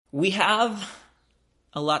We have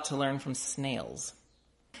a lot to learn from snails.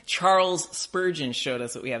 Charles Spurgeon showed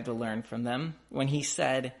us what we have to learn from them when he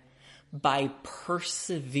said, "By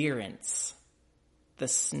perseverance, the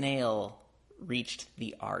snail reached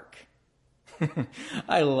the ark."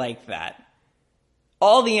 I like that.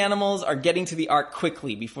 All the animals are getting to the ark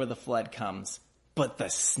quickly before the flood comes. But the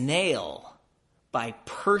snail, by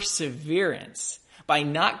perseverance, by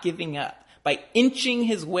not giving up, by inching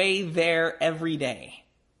his way there every day,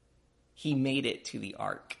 he made it to the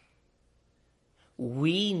ark.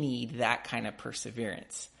 We need that kind of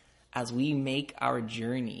perseverance as we make our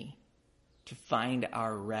journey to find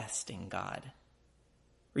our rest in God.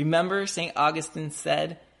 Remember, St. Augustine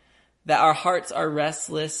said that our hearts are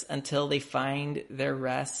restless until they find their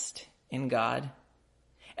rest in God.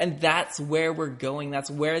 And that's where we're going. That's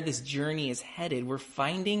where this journey is headed. We're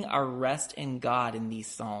finding our rest in God in these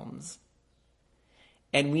Psalms.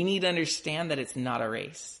 And we need to understand that it's not a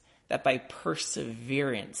race. That by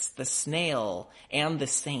perseverance, the snail and the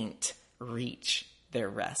saint reach their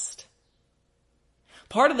rest.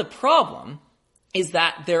 Part of the problem is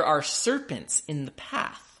that there are serpents in the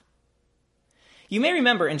path. You may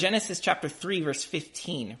remember in Genesis chapter 3, verse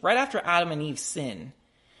 15, right after Adam and Eve sin,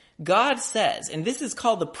 God says, and this is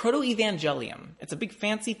called the proto-evangelium. It's a big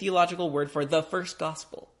fancy theological word for the first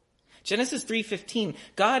gospel. Genesis 3:15,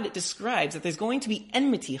 God describes that there's going to be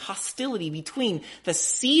enmity, hostility between the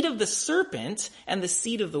seed of the serpent and the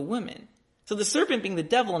seed of the woman. So the serpent being the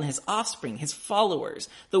devil and his offspring, his followers.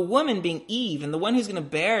 The woman being Eve and the one who's going to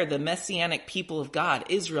bear the messianic people of God,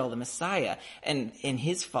 Israel, the Messiah, and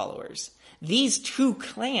his followers. These two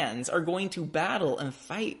clans are going to battle and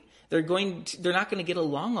fight. They're not going to get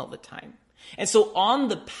along all the time. And so on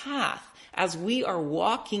the path, as we are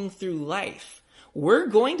walking through life, we're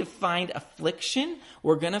going to find affliction.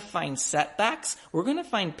 We're going to find setbacks. We're going to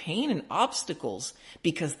find pain and obstacles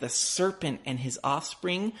because the serpent and his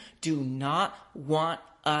offspring do not want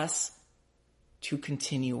us to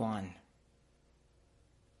continue on.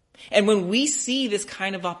 And when we see this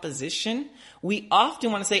kind of opposition, we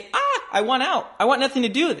often want to say, I want out. I want nothing to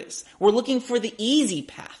do with this. We're looking for the easy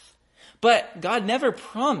path. But God never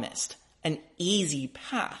promised an easy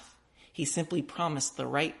path. He simply promised the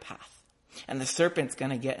right path. And the serpent's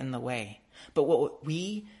going to get in the way. But what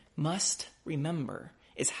we must remember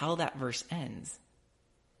is how that verse ends.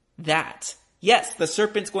 That, yes, the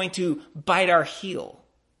serpent's going to bite our heel.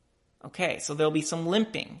 Okay, so there'll be some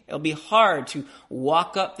limping. It'll be hard to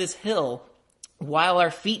walk up this hill while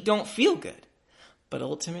our feet don't feel good. But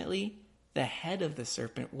ultimately, the head of the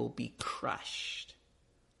serpent will be crushed.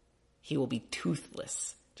 He will be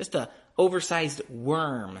toothless. Just an oversized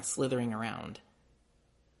worm slithering around.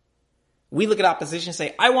 We look at opposition and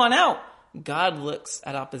say, I want out. God looks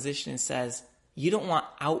at opposition and says, you don't want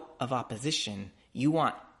out of opposition. You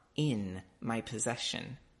want in my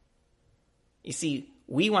possession. You see,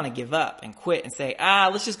 we want to give up and quit and say,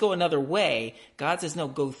 let's just go another way. God says, no,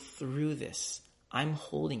 go through this. I'm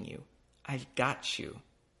holding you. I've got you.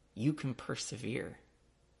 You can persevere.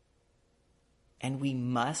 And we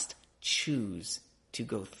must choose to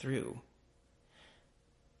go through.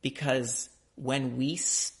 Because when we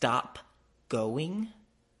stop going,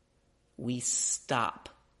 we stop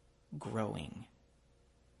growing.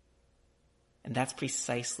 And that's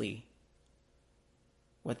precisely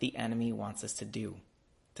what the enemy wants us to do,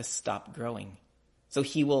 to stop growing. So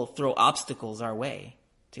he will throw obstacles our way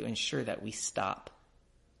to ensure that we stop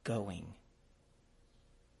going.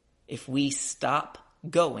 If we stop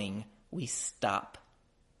going, we stop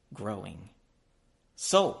growing.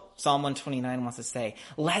 So, Psalm 129 wants to say,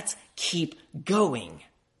 let's keep going.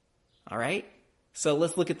 All right? So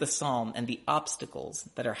let's look at the psalm and the obstacles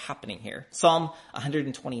that are happening here. Psalm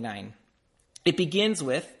 129. It begins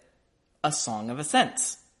with a song of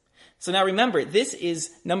ascents. So now remember, this is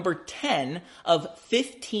number 10 of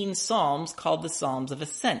 15 psalms called the Psalms of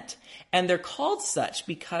Ascent. And they're called such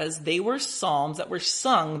because they were psalms that were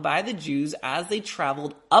sung by the Jews as they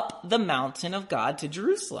traveled up the mountain of God to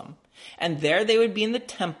Jerusalem. And there they would be in the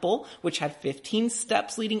temple, which had 15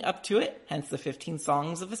 steps leading up to it, hence the 15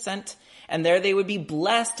 songs of ascent. And there they would be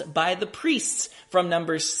blessed by the priests from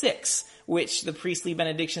Numbers 6, which the priestly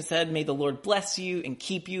benediction said, may the Lord bless you and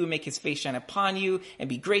keep you and make his face shine upon you and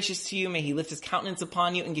be gracious to you. May he lift his countenance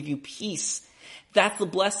upon you and give you peace. That's the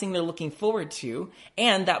blessing they're looking forward to.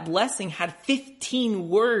 And that blessing had 15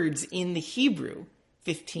 words in the Hebrew,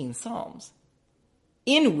 15 psalms,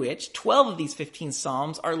 in which 12 of these 15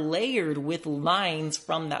 psalms are layered with lines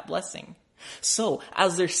from that blessing. So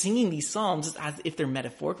as they're singing these psalms, it's as if they're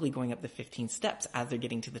metaphorically going up the 15 steps as they're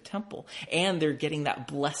getting to the temple. And they're getting that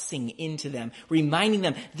blessing into them, reminding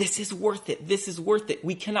them, this is worth it. This is worth it.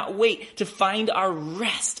 We cannot wait to find our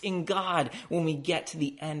rest in God when we get to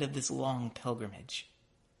the end of this long pilgrimage.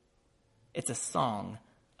 It's a song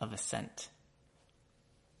of ascent.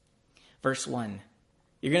 Verse 1.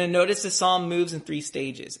 You're going to notice the psalm moves in 3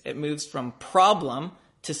 stages. It moves from problem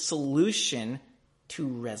to solution to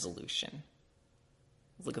resolution.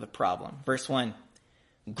 Let's look at the problem. Verse 1.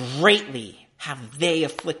 Greatly have they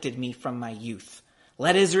afflicted me from my youth.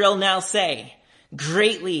 Let Israel now say,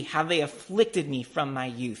 greatly have they afflicted me from my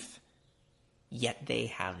youth. Yet they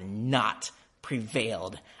have not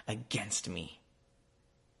prevailed against me.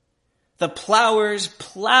 The plowers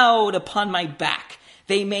plowed upon my back.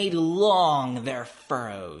 They made long their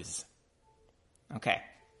furrows. Okay.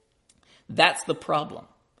 That's the problem.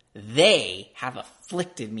 They have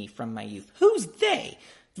afflicted me from my youth. Who's they?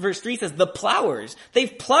 Verse 3 says, the plowers.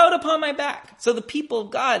 They've plowed upon my back. So the people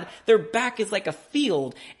of God, their back is like a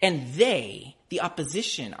field, and they, the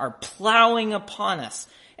opposition, are plowing upon us.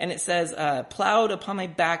 And it says, plowed upon my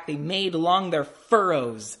back, they made long their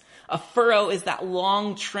furrows. A furrow is that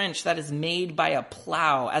long trench that is made by a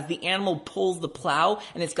plow. As the animal pulls the plow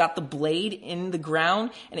and it's got the blade in the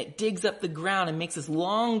ground and it digs up the ground and makes this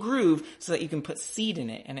long groove so that you can put seed in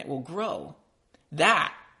it and it will grow.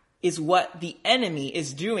 That is what the enemy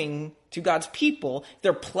is doing to God's people.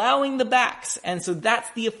 They're plowing the backs. And so that's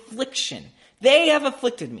the affliction. They have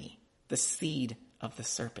afflicted me, the seed of the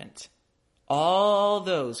serpent. All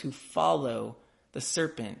those who follow the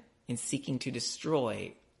serpent in seeking to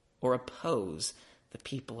destroy or oppose the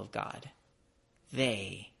people of God.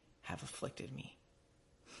 They have afflicted me.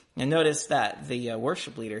 And notice that the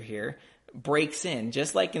worship leader here breaks in,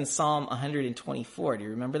 just like in Psalm 124. Do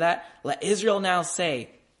you remember that? Let Israel now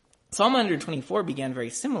say. Psalm 124 began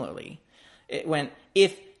very similarly. It went,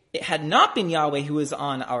 if it had not been Yahweh who was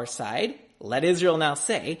on our side, let Israel now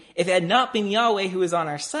say, if it had not been Yahweh who was on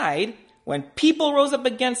our side, when people rose up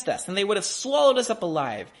against us, and they would have swallowed us up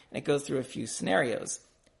alive. And it goes through a few scenarios.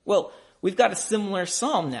 Well, we've got a similar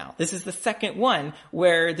psalm now. This is the second one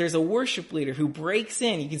where there's a worship leader who breaks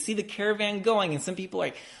in. You can see the caravan going, and some people are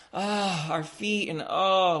like, our feet, and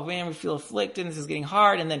oh man, we feel afflicted, this is getting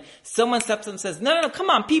hard. And then someone steps up and says, no, come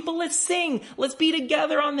on, people, let's sing. Let's be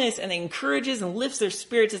together on this. And it encourages and lifts their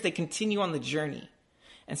spirits as they continue on the journey.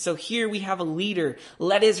 And so here we have a leader.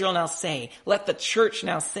 Let Israel now say. Let the church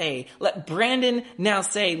now say. Let Brandon now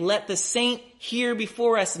say. Let the saint here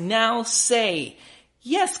before us now say.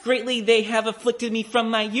 Yes, greatly they have afflicted me from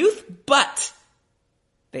my youth, but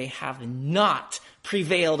they have not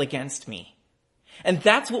prevailed against me. And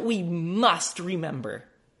that's what we must remember.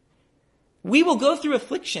 We will go through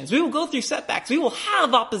afflictions. We will go through setbacks. We will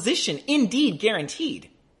have opposition, indeed, guaranteed.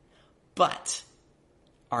 But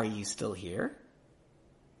are you still here?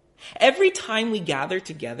 Every time we gather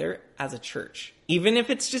together as a church, even if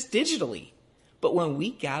it's just digitally, but when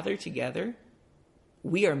we gather together,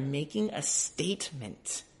 we are making a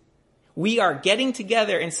statement. We are getting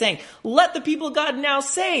together and saying, let the people of God now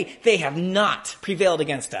say they have not prevailed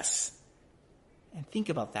against us. And think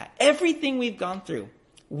about that. Everything we've gone through,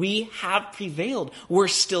 we have prevailed. We're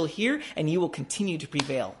still here, and you will continue to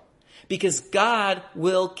prevail. Because God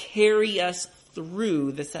will carry us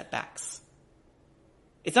through the setbacks.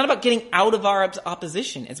 It's not about getting out of our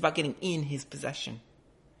opposition. It's about getting in his possession.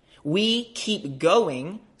 We keep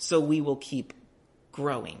going, so we will keep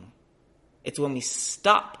growing. It's when we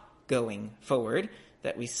stop going forward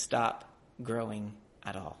that we stop growing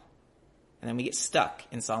at all. And then we get stuck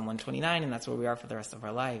in Psalm 129, and that's where we are for the rest of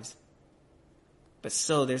our lives. But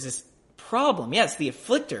so there's this problem. Yes, the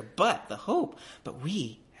afflictor, but the hope. But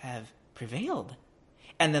we have prevailed.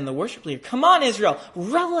 And then the worship leader, come on, Israel,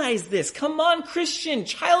 realize this. Come on, Christian,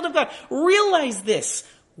 child of God, realize this.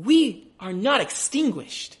 We are not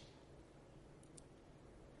extinguished.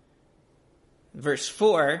 Verse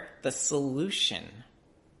 4, the solution.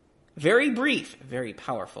 Very brief, very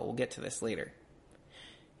powerful. We'll get to this later.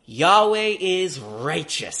 Yahweh is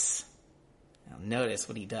righteous. Now notice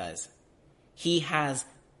what he does. He has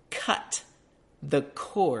cut the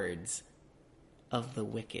cords of the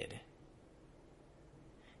wicked.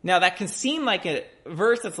 Now that can seem like a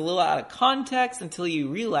verse that's a little out of context until you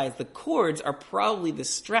realize the cords are probably the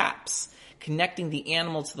straps connecting the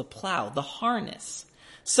animal to the plow, the harness.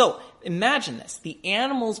 So imagine this, the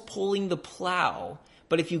animal's pulling the plow,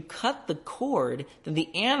 but if you cut the cord, then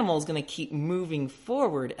the animal is going to keep moving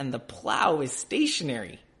forward and the plow is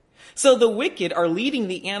stationary. So the wicked are leading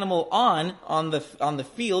the animal on the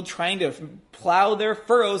field, trying to plow their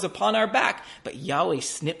furrows upon our back, but Yahweh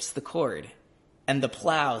snips the cord. and the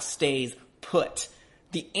plow stays put.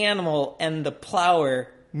 The animal and the plower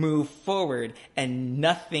move forward and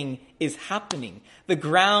nothing is happening. The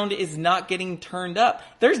ground is not getting turned up.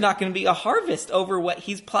 There's not going to be a harvest over what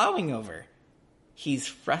he's plowing over. He's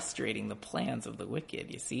frustrating the plans of the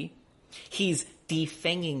wicked, you see. He's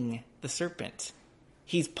defanging the serpent.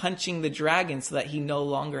 He's punching the dragon so that he no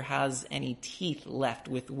longer has any teeth left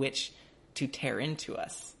with which to tear into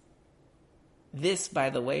us. This, by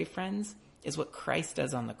the way, friends, is what Christ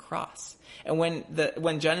does on the cross. And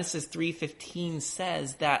when Genesis 3:15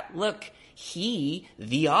 says that, look, he,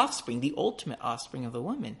 the offspring, the ultimate offspring of the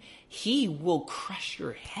woman, he will crush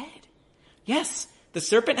your head. Yes, the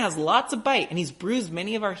serpent has lots of bite and he's bruised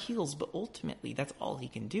many of our heels, but ultimately that's all he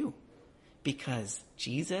can do because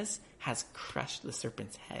Jesus has crushed the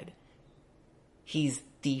serpent's head. He's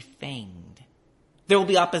defanged. There will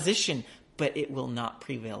be opposition, but it will not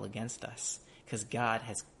prevail against us because God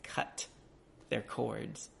has cut their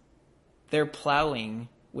cords. They're plowing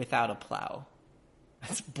without a plow.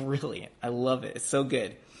 That's brilliant. I love it. It's so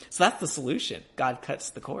good. So that's the solution. God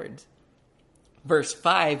cuts the cords. Verse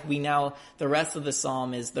 5, the rest of the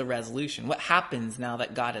psalm is the resolution. What happens now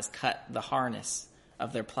that God has cut the harness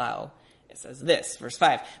of their plow? It says this, verse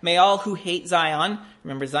 5, may all who hate Zion,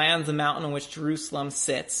 remember Zion's the mountain on which Jerusalem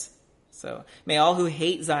sits. So may all who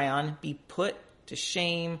hate Zion be put to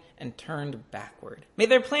shame and turned backward. May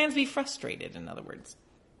their plans be frustrated, in other words.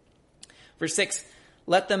 Verse 6,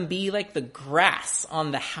 let them be like the grass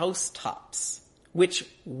on the housetops, which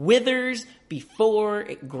withers before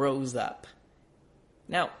it grows up.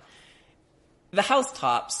 Now, the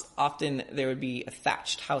housetops, often there would be a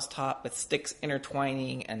thatched housetop with sticks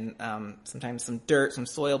intertwining and sometimes some dirt, some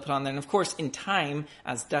soil put on there. And of course, in time,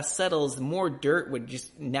 as dust settles, more dirt would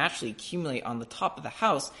just naturally accumulate on the top of the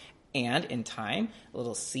house. And in time,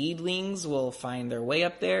 little seedlings will find their way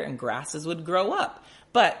up there and grasses would grow up.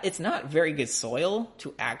 But it's not very good soil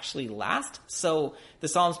to actually last. So the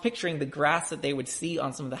Psalm's picturing the grass that they would see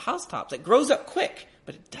on some of the housetops. It grows up quick,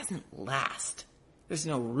 but it doesn't last. There's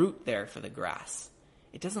no root there for the grass.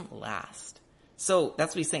 It doesn't last. So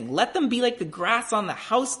that's what he's saying. Let them be like the grass on the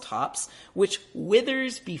housetops, which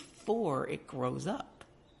withers before it grows up.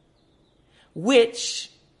 With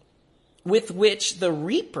which the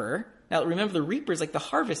reaper, now remember the reaper is like the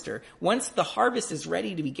harvester. Once the harvest is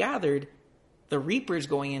ready to be gathered, the reaper is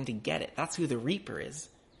going in to get it. That's who the reaper is.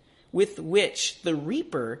 With which the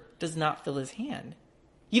reaper does not fill his hand.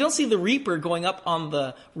 You don't see the reaper going up on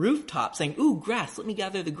the rooftop saying, ooh, grass, let me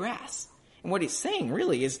gather the grass. And what he's saying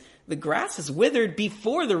really is the grass has withered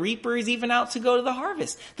before the reaper is even out to go to the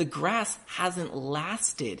harvest. The grass hasn't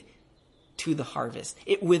lasted to the harvest.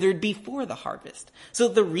 It withered before the harvest. So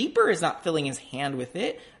the reaper is not filling his hand with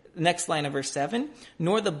it. Next line of verse 7,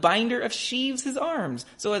 nor the binder of sheaves his arms.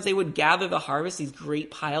 So as they would gather the harvest, these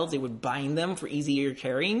great piles, they would bind them for easier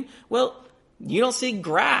carrying. Well, you don't see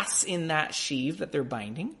grass in that sheaf that they're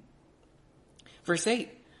binding. Verse 8,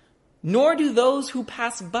 nor do those who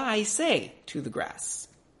pass by say to the grass,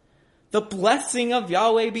 the blessing of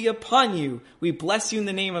Yahweh be upon you. We bless you in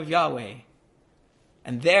the name of Yahweh.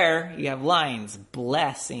 And there you have lines,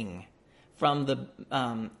 blessing, from the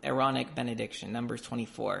Aaronic benediction, Numbers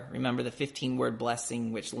 24. Remember the 15-word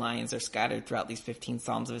blessing, which lines are scattered throughout these 15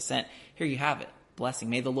 Psalms of Ascent. Here you have it, blessing.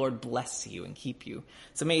 May the Lord bless you and keep you.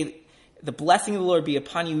 So may the blessing of the Lord be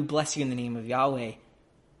upon you. We bless you in the name of Yahweh.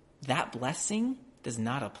 That blessing does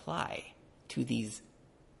not apply to these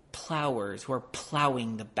plowers who are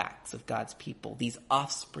plowing the backs of God's people, these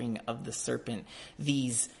offspring of the serpent,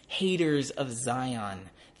 these haters of Zion,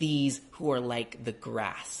 these who are like the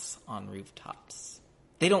grass on rooftops.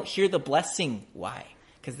 They don't hear the blessing. Why?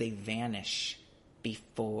 Because they vanish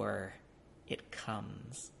before it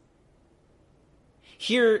comes.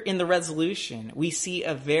 Here in the resolution, we see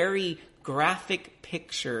a very graphic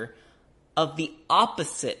picture of the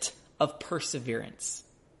opposite of perseverance.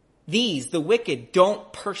 These, the wicked,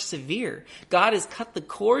 don't persevere. God has cut the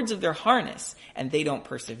cords of their harness, and they don't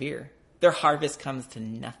persevere. Their harvest comes to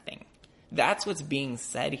nothing. That's what's being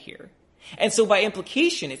said here. And so by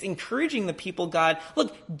implication, it's encouraging the people, God,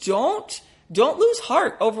 look, don't lose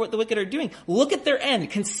heart over what the wicked are doing. Look at their end.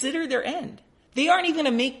 Consider their end. They aren't even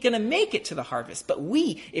going to make it to the harvest. But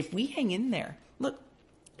if we hang in there, look,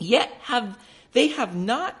 they have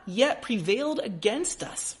not yet prevailed against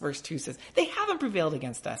us, verse 2 says. They haven't prevailed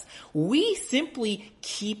against us. We simply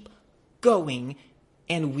keep going,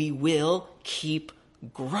 and we will keep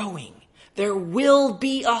growing. There will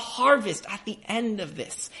be a harvest at the end of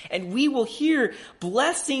this. And we will hear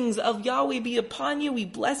blessings of Yahweh be upon you. We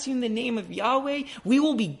bless you in the name of Yahweh. We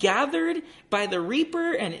will be gathered by the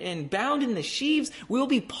reaper and bound in the sheaves. We will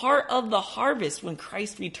be part of the harvest when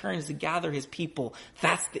Christ returns to gather his people.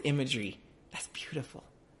 That's the imagery. That's beautiful.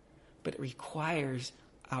 But it requires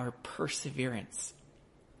our perseverance.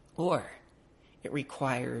 Or it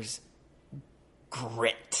requires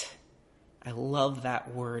grit. I love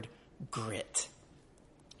that word, grit.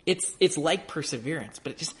 It's like perseverance,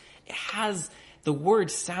 but it has, the word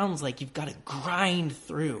sounds like you've got to grind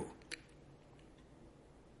through.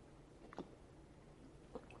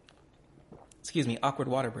 Excuse me, awkward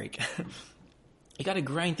water break. You got to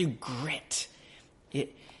grind through grit.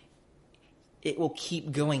 It will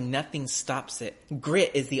keep going. Nothing stops it.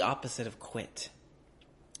 Grit is the opposite of quit.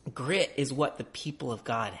 Grit is what the people of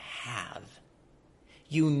God have.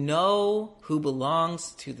 You know who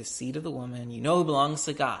belongs to the seed of the woman. You know who belongs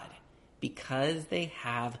to God because they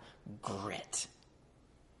have grit.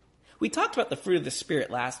 We talked about the fruit of the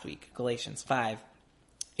Spirit last week, Galatians 5.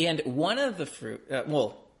 And one of the fruit,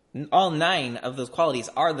 all 9 of those qualities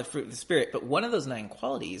are the fruit of the Spirit. But one of those 9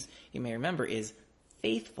 qualities, you may remember, is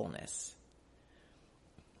faithfulness.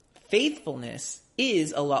 Faithfulness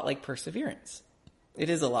is a lot like perseverance. It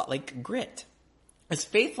is a lot like grit. As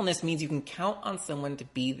faithfulness means you can count on someone to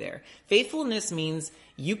be there. Faithfulness means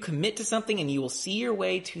you commit to something and you will see your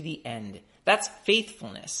way to the end. That's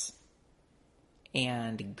faithfulness.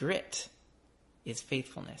 And grit is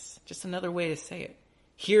faithfulness. Just another way to say it.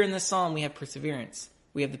 Here in the psalm, we have perseverance.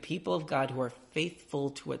 We have the people of God who are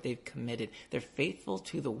faithful to what they've committed. They're faithful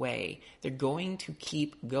to the way. They're going to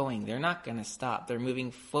keep going. They're not going to stop. They're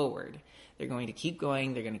moving forward. They're going to keep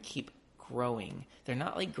going. They're going to keep growing. They're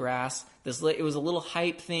not like grass. It was a little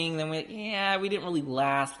hype thing. Then we didn't really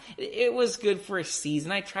last. It was good for a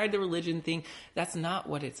season. I tried the religion thing. That's not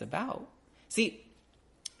what it's about. See,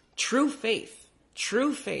 true faith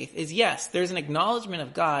is, yes, there's an acknowledgement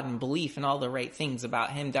of God and belief in all the right things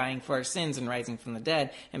about him dying for our sins and rising from the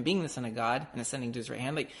dead and being the Son of God and ascending to his right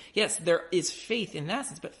hand. Like, yes, there is faith in that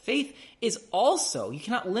sense, but faith is also, you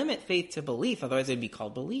cannot limit faith to belief, otherwise it'd be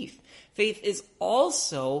called belief. Faith is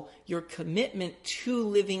also your commitment to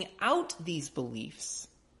living out these beliefs.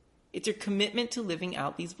 It's your commitment to living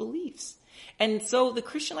out these beliefs. And so the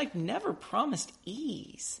Christian life never promised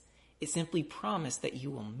ease. It simply promised that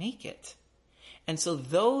you will make it. And so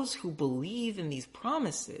those who believe in these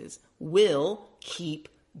promises will keep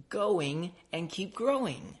going and keep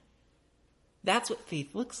growing. That's what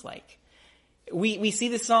faith looks like. We see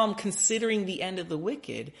the psalm considering the end of the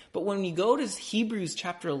wicked, but when you go to Hebrews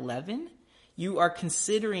chapter 11, you are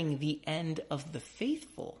considering the end of the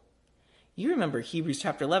faithful. You remember Hebrews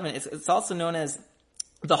chapter 11. It's also known as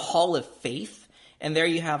the Hall of Faith. And there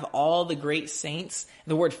you have all the great saints.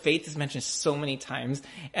 The word faith is mentioned so many times.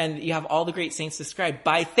 And you have all the great saints described.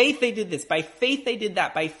 By faith they did this. By faith they did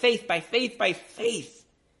that. By faith, by faith, by faith.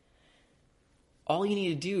 All you need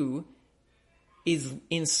to do is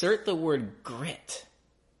insert the word grit.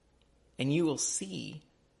 And you will see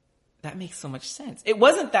that makes so much sense. It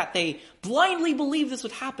wasn't that they blindly believed this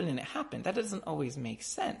would happen and it happened. That doesn't always make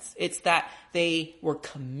sense. It's that they were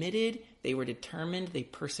committed, they were determined, they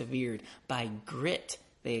persevered. By grit,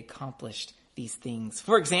 they accomplished these things.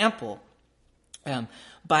 For example,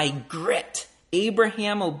 by grit,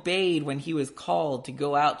 Abraham obeyed when he was called to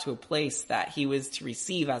go out to a place that he was to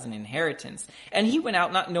receive as an inheritance. And he went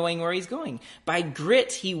out not knowing where he's going. By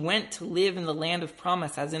grit, he went to live in the land of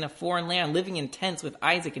promise, as in a foreign land, living in tents with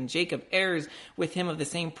Isaac and Jacob, heirs with him of the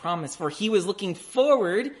same promise. For he was looking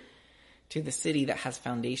forward to the city that has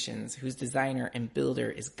foundations, whose designer and builder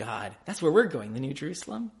is God. That's where we're going, the New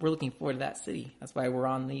Jerusalem. We're looking forward to that city. That's why we're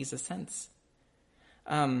on these ascents.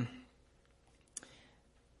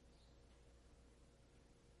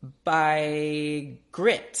 By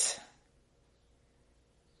grit,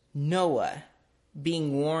 Noah,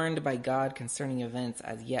 being warned by God concerning events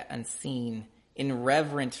as yet unseen, in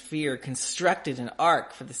reverent fear, constructed an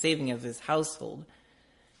ark for the saving of his household.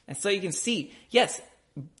 And so you can see, yes,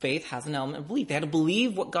 faith has an element of belief. They had to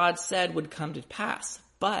believe what God said would come to pass,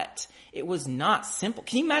 but it was not simple.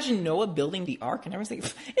 Can you imagine Noah building the ark and everyone's like, it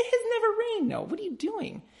has never rained, Noah. What are you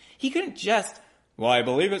doing? He couldn't just, well, I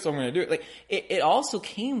believe it, so I'm going to do it. Like, it also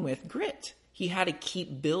came with grit. He had to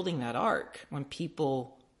keep building that ark when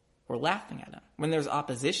people were laughing at him, when there was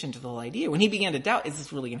opposition to the whole idea. When he began to doubt, is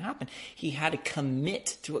this really going to happen? He had to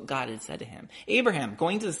commit to what God had said to him. Abraham,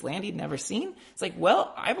 going to this land he'd never seen, it's like,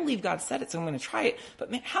 well, I believe God said it, so I'm going to try it.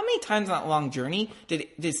 But man, how many times on that long journey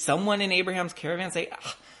did someone in Abraham's caravan say,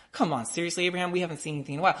 Come on, seriously, Abraham, we haven't seen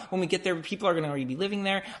anything in a while. When we get there, people are going to already be living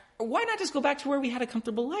there. Why not just go back to where we had a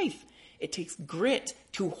comfortable life? It takes grit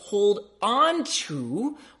to hold on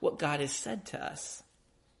to what God has said to us.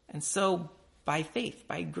 And so, by faith,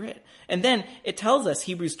 by grit. And then it tells us,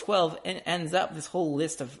 Hebrews 12 ends up this whole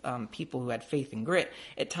list of people who had faith and grit.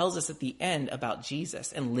 It tells us at the end about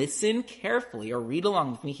Jesus. And listen carefully, or read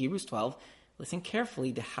along with me, Hebrews 12. Listen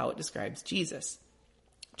carefully to how it describes Jesus.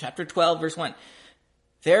 Chapter 12, verse 1.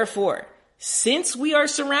 Therefore, since we are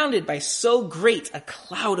surrounded by so great a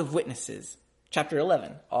cloud of witnesses. Chapter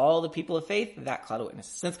 11. All the people of faith, that cloud of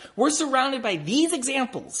witnesses. Since we're surrounded by these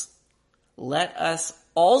examples, let us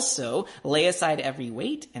also lay aside every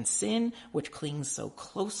weight and sin which clings so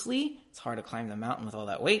closely. It's hard to climb the mountain with all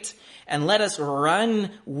that weight. And let us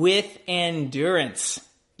run with endurance.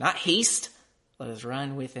 Not haste. Let us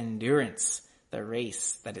run with endurance the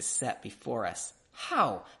race that is set before us.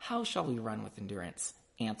 How? How shall we run with endurance?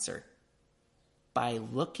 Answer. By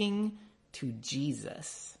looking to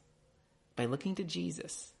Jesus. By looking to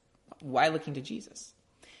Jesus. Why looking to Jesus?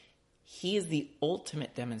 He is the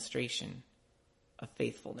ultimate demonstration of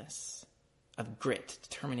faithfulness, of grit,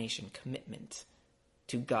 determination, commitment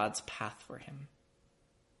to God's path for him.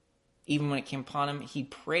 Even when it came upon him, he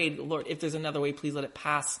prayed, Lord, if there's another way, please let it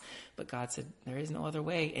pass. But God said, there is no other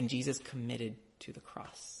way. And Jesus committed to the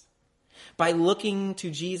cross. By looking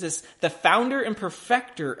to Jesus, the founder and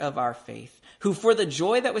perfecter of our faith, who for the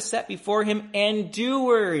joy that was set before him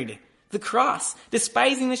endured the cross,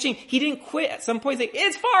 despising the shame. He didn't quit at some point saying,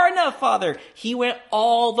 it's far enough, Father. He went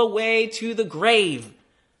all the way to the grave.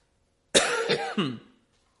 Who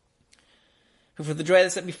for the joy that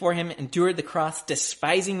was set before him endured the cross,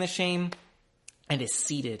 despising the shame, and is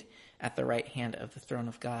seated at the right hand of the throne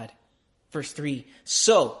of God. Verse 3,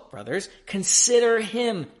 so, brothers, consider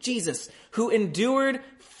him, Jesus, who endured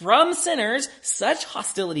from sinners such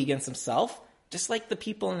hostility against himself, just like the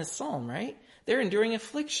people in this psalm, right? They're enduring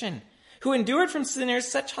affliction. Who endured from sinners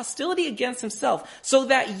such hostility against himself, so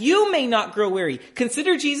that you may not grow weary.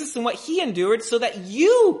 Consider Jesus and what he endured, so that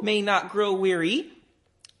you may not grow weary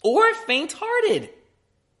or faint-hearted.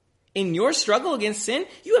 In your struggle against sin,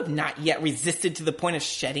 you have not yet resisted to the point of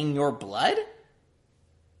shedding your blood.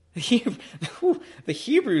 The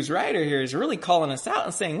Hebrews writer here is really calling us out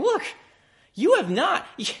and saying, look, you have not,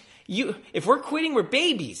 if we're quitting, we're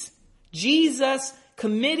babies. Jesus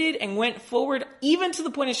committed and went forward even to the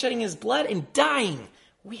point of shedding his blood and dying.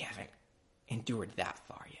 We haven't endured that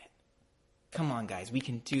far yet. Come on, guys, we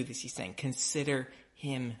can do this. He's saying, consider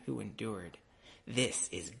him who endured. This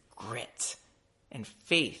is grit. And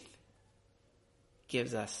faith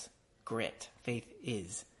gives us grit. Faith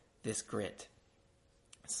is this grit.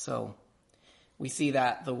 So we see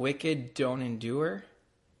that the wicked don't endure,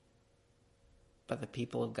 but the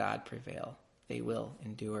people of God prevail. They will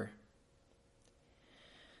endure.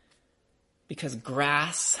 Because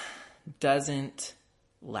grass doesn't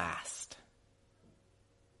last.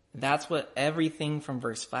 That's what everything from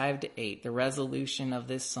verse 5 to 8, the resolution of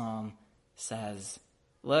this psalm, says.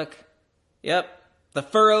 Look, yep, the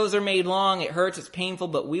furrows are made long, it hurts, it's painful,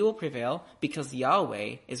 but we will prevail because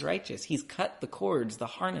Yahweh is righteous. He's cut the cords, the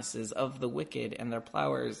harnesses of the wicked and their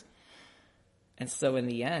plowers. And so in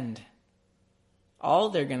the end, all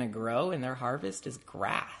they're going to grow in their harvest is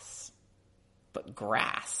grass. But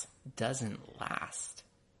grass doesn't last.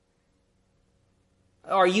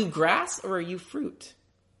 Are you grass or are you fruit?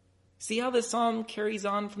 See how this psalm carries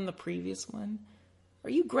on from the previous one? Are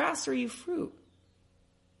you grass or are you fruit?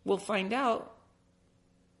 We'll find out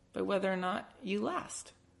by whether or not you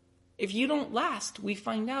last. If you don't last, we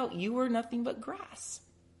find out you are nothing but grass.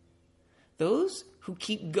 Those who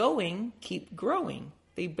keep going, keep growing.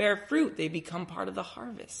 They bear fruit. They become part of the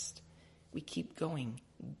harvest. We keep going.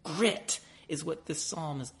 Grit is what this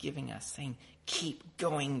psalm is giving us, saying, keep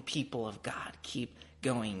going, people of God. Keep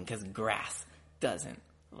going, because grass doesn't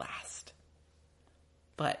last.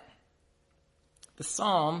 But the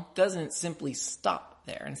psalm doesn't simply stop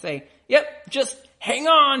there and say, yep, just hang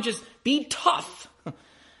on, just be tough.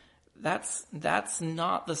 That's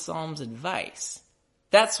not the psalm's advice.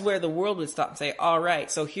 That's where the world would stop and say, all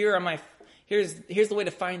right, so here's the way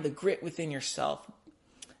to find the grit within yourself.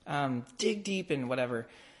 Dig deep in whatever.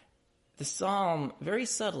 The psalm, very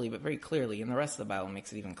subtly but very clearly, and the rest of the Bible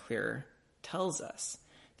makes it even clearer, tells us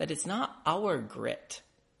that it's not our grit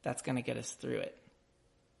that's going to get us through it.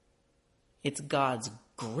 It's God's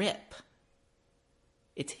grip.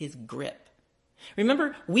 It's his grip.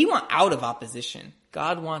 Remember, we want out of opposition.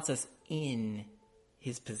 God wants us in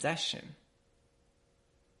his possession.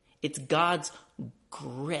 It's God's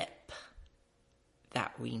grip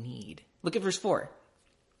that we need. Look at verse 4.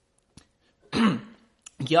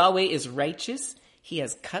 Yahweh is righteous. He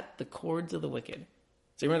has cut the cords of the wicked.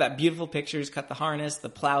 So remember that beautiful picture, he's cut the harness, the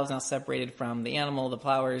plow is now separated from the animal, the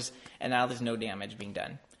plowers, and now there's no damage being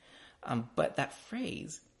done. But that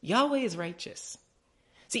phrase, Yahweh is righteous.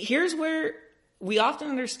 See, here's where we often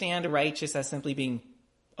understand righteous as simply being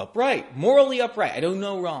upright, morally upright. I don't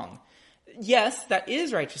know wrong. Yes, that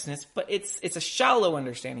is righteousness, but it's a shallow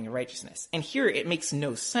understanding of righteousness. And here it makes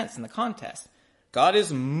no sense in the context. God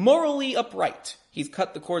is morally upright. He's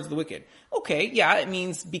cut the cords of the wicked. Okay, yeah, it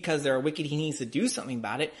means because they're wicked, he needs to do something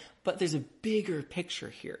about it. But there's a bigger picture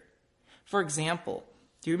here. For example,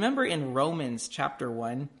 do you remember in Romans chapter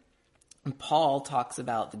 1, Paul talks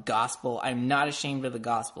about the gospel? I'm not ashamed of the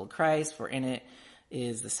gospel of Christ, for in it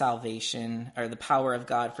is the salvation, or the power of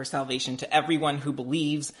God for salvation to everyone who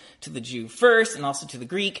believes, to the Jew first, and also to the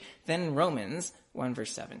Greek. Then in Romans 1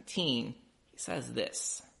 verse 17, he says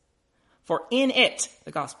this, for in it,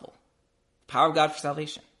 the gospel, power of God for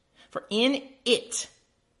salvation, for in it,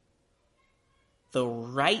 the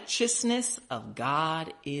righteousness of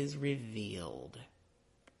God is revealed.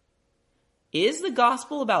 Is the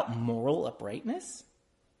gospel about moral uprightness?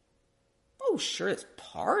 Oh, sure, it's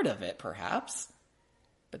part of it, perhaps.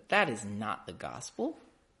 But that is not the gospel.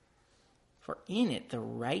 For in it, the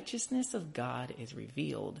righteousness of God is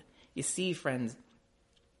revealed. You see, friends,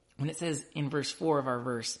 when it says in verse 4 of our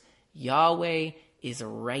verse, Yahweh is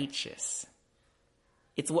righteous,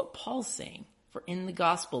 it's what Paul's saying. For in the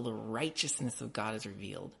gospel, the righteousness of God is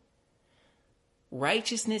revealed.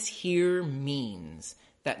 Righteousness here means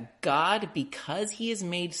that God, because he has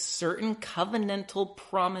made certain covenantal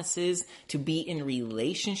promises to be in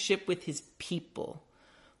relationship with his people,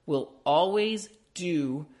 will always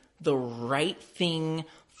do the right thing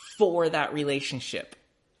for that relationship.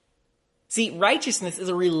 See, righteousness is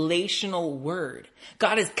a relational word.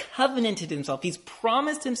 God has covenanted himself. He's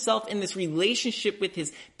promised himself in this relationship with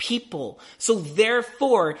his people. So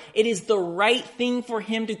therefore, it is the right thing for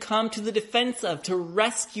him to come to the defense of, to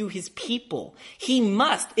rescue his people. He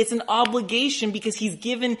must. It's an obligation because he's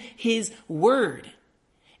given his word.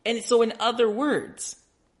 And so in other words,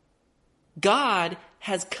 God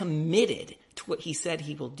has committed to what he said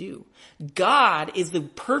he will do. God is the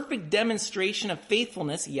perfect demonstration of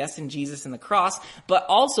faithfulness, yes, in Jesus and the cross, but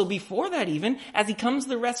also before that even, as he comes to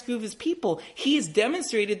the rescue of his people, he has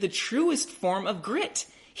demonstrated the truest form of grit.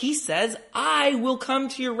 He says, I will come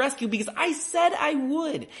to your rescue because I said I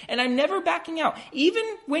would, and I'm never backing out. Even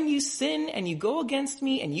when you sin and you go against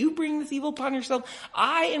me and you bring this evil upon yourself,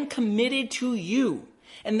 I am committed to you.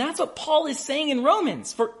 And that's what Paul is saying in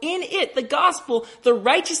Romans. For in it, the gospel, the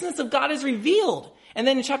righteousness of God is revealed. And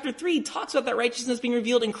then in chapter 3, he talks about that righteousness being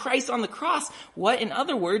revealed in Christ on the cross. What, in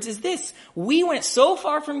other words, is this? We went so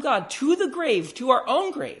far from God to the grave, to our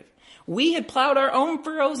own grave. We had plowed our own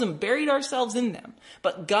furrows and buried ourselves in them.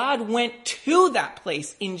 But God went to that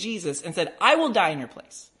place in Jesus and said, I will die in your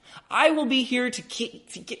place. I will be here to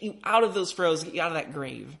get you out of those furrows, get you out of that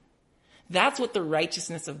grave. That's what the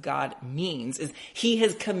righteousness of God means, is he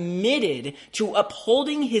has committed to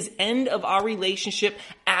upholding his end of our relationship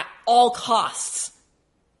at all costs.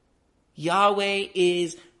 Yahweh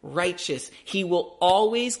is righteous. He will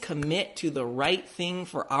always commit to the right thing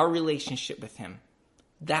for our relationship with him.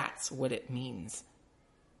 That's what it means.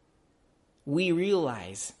 We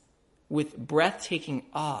realize with breathtaking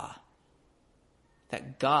awe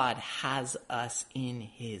that God has us in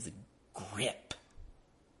his grip.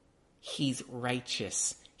 He's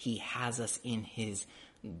righteous. He has us in his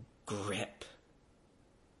grip.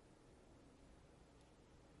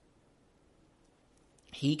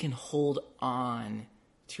 He can hold on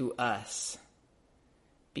to us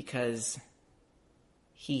because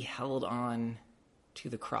he held on to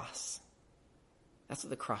the cross. That's what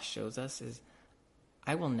the cross shows us, is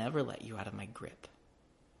I will never let you out of my grip.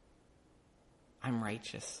 I'm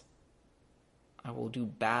righteous. I will do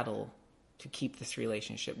battle to keep this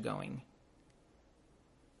relationship going.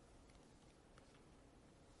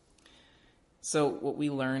 So what we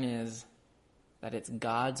learn is that it's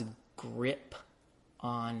God's grip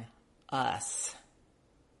on us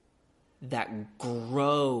that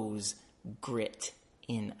grows grit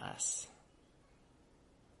in us.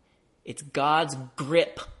 It's God's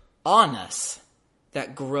grip on us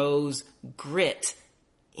that grows grit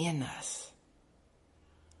in us.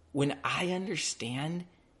 When I understand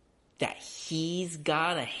that he's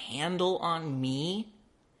got a handle on me,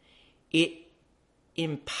 it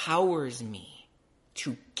empowers me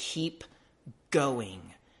to keep going.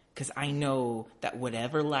 Because I know that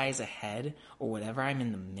whatever lies ahead or whatever I'm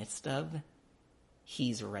in the midst of,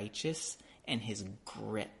 he's righteous and his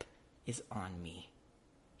grip is on me.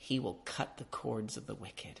 He will cut the cords of the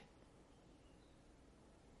wicked.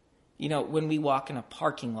 When we walk in a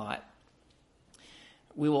parking lot,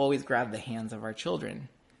 we will always grab the hands of our children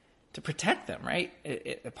to protect them, right?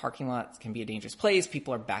 The parking lot can be a dangerous place.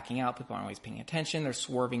 People are backing out. People aren't always paying attention. They're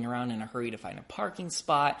swerving around in a hurry to find a parking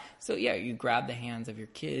spot. So yeah, you grab the hands of your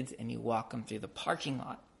kids and you walk them through the parking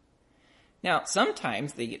lot. Now,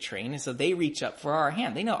 sometimes they get trained, and so they reach up for our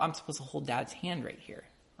hand. They know I'm supposed to hold dad's hand right here,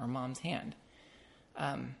 or mom's hand.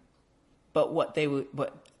 But what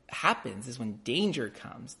happens is when danger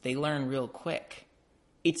comes, they learn real quick.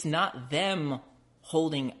 It's not them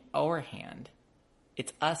holding our hand.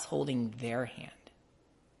 It's us holding their hand.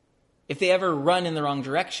 If they ever run in the wrong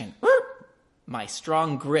direction, my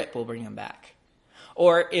strong grip will bring them back.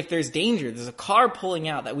 Or if there's danger, there's a car pulling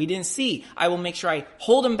out that we didn't see, I will make sure I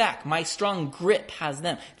hold them back. My strong grip has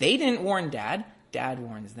them. They didn't warn dad. Dad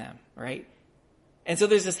warns them, right? And so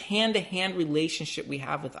there's this hand-to-hand relationship we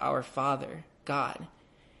have with our Father, God.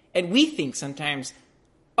 And we think sometimes,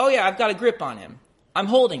 oh yeah, I've got a grip on him. I'm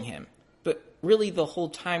holding him. But really the whole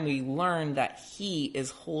time we learn that he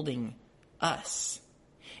is holding us.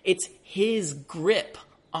 It's his grip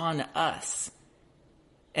on us.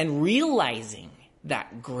 And realizing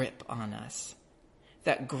that grip on us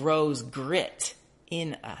that grows grit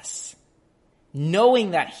in us.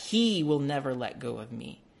 Knowing that he will never let go of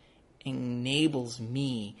me enables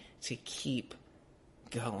me to keep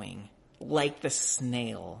going like the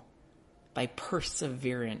snail. By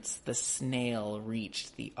perseverance, the snail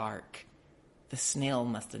reached the ark. The snail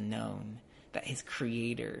must have known that his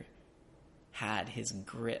creator had his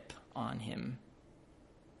grip on him.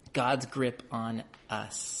 God's grip on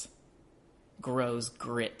us grows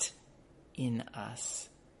grit in us.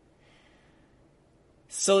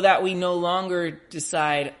 So that we no longer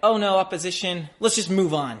decide, oh no, opposition, let's just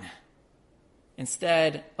move on.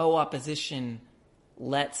 Instead, oh opposition,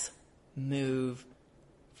 let's move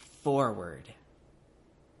forward.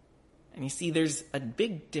 And you see, there's a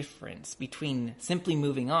big difference between simply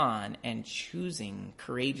moving on and choosing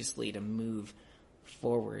courageously to move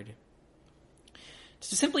forward.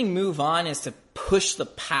 To simply move on is to push the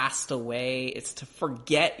past away. It's to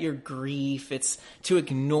forget your grief. It's to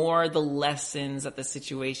ignore the lessons that the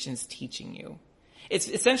situation's teaching you. It's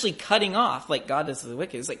essentially cutting off, like God does to the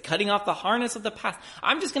wicked. It's like cutting off the harness of the past.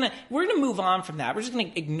 We're going to move on from that. We're just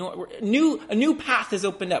going to ignore, a new path has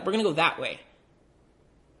opened up. We're going to go that way.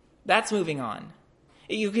 That's moving on.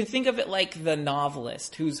 You can think of it like the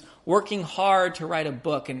novelist who's working hard to write a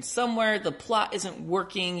book, and somewhere the plot isn't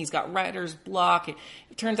working. He's got writer's block. It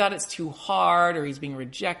turns out it's too hard, or he's being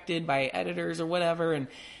rejected by editors or whatever. And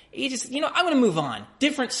he just, I'm going to move on.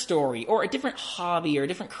 Different story, or a different hobby, or a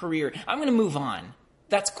different career. I'm going to move on.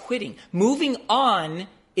 That's quitting. Moving on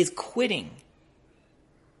is quitting.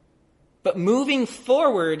 But moving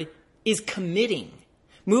forward is committing.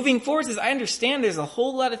 Moving forward says, I understand there's a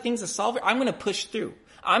whole lot of things to solve here. I'm going to push through.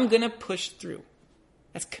 I'm going to push through.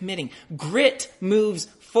 That's committing. Grit moves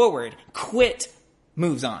forward. Quit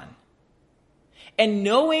moves on. And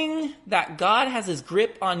knowing that God has his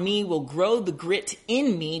grip on me will grow the grit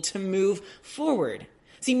in me to move forward.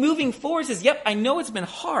 See, moving forward says, yep, I know it's been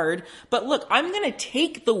hard, but look, I'm going to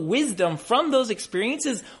take the wisdom from those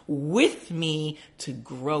experiences with me to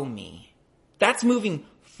grow me. That's moving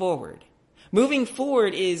forward. Moving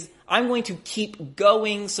forward is, I'm going to keep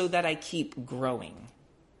going so that I keep growing.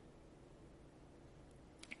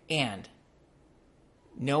 And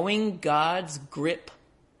knowing God's grip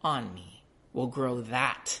on me will grow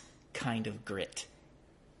that kind of grit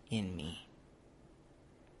in me.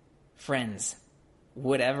 Friends,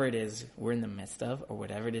 whatever it is we're in the midst of, or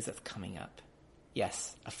whatever it is that's coming up,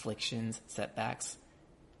 yes, afflictions, setbacks,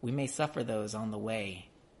 we may suffer those on the way.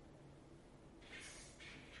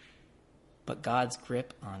 But God's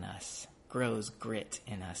grip on us grows grit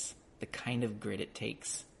in us, the kind of grit it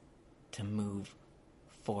takes to move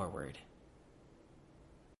forward.